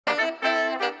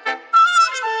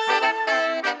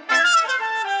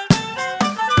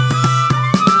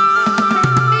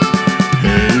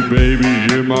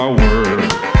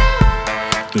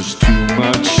There's too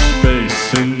much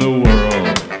space in the world.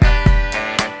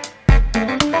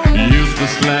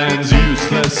 Useless lands,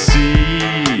 useless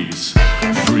seas,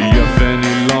 free of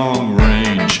any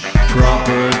long-range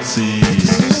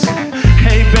properties.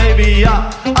 Hey baby,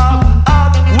 up, up,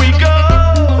 up we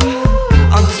go,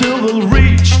 until we'll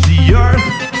reach the earth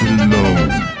below.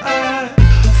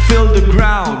 Fill the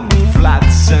ground with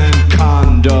flats and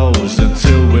condos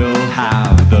until we'll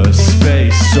have the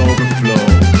space overflow.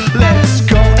 Let's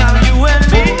go now, you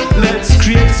and me, let's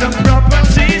create some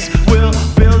properties. We'll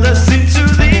build us into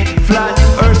the flat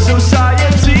earth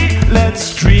society.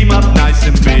 Let's dream up nice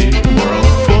and big, world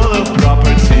full of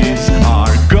properties.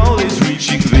 Our goal is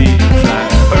reaching the flat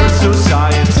earth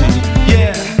society.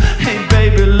 Yeah, hey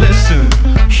baby listen,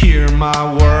 hear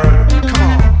my word.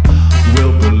 Come on,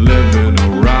 we'll be living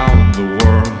around the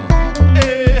world.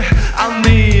 I'll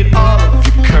need all of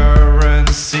your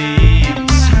currencies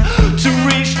to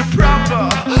reach the proper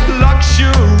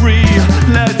luxury.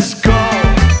 Let's go.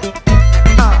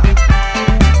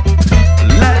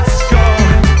 Let's go.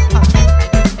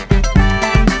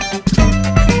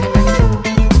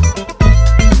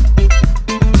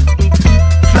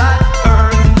 Flat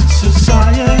Earth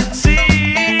Society.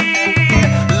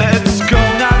 Let's go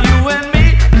now, you and me.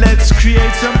 Let's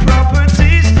create some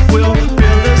properties. We'll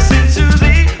build us into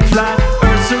the Flat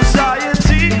Earth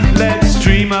Society. Let's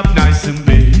dream up nice and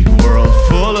big, world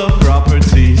full of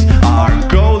properties. Our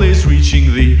goal is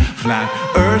reaching the Flat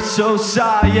Earth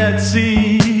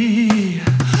Society.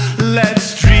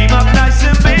 Let's dream up nice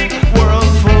and big.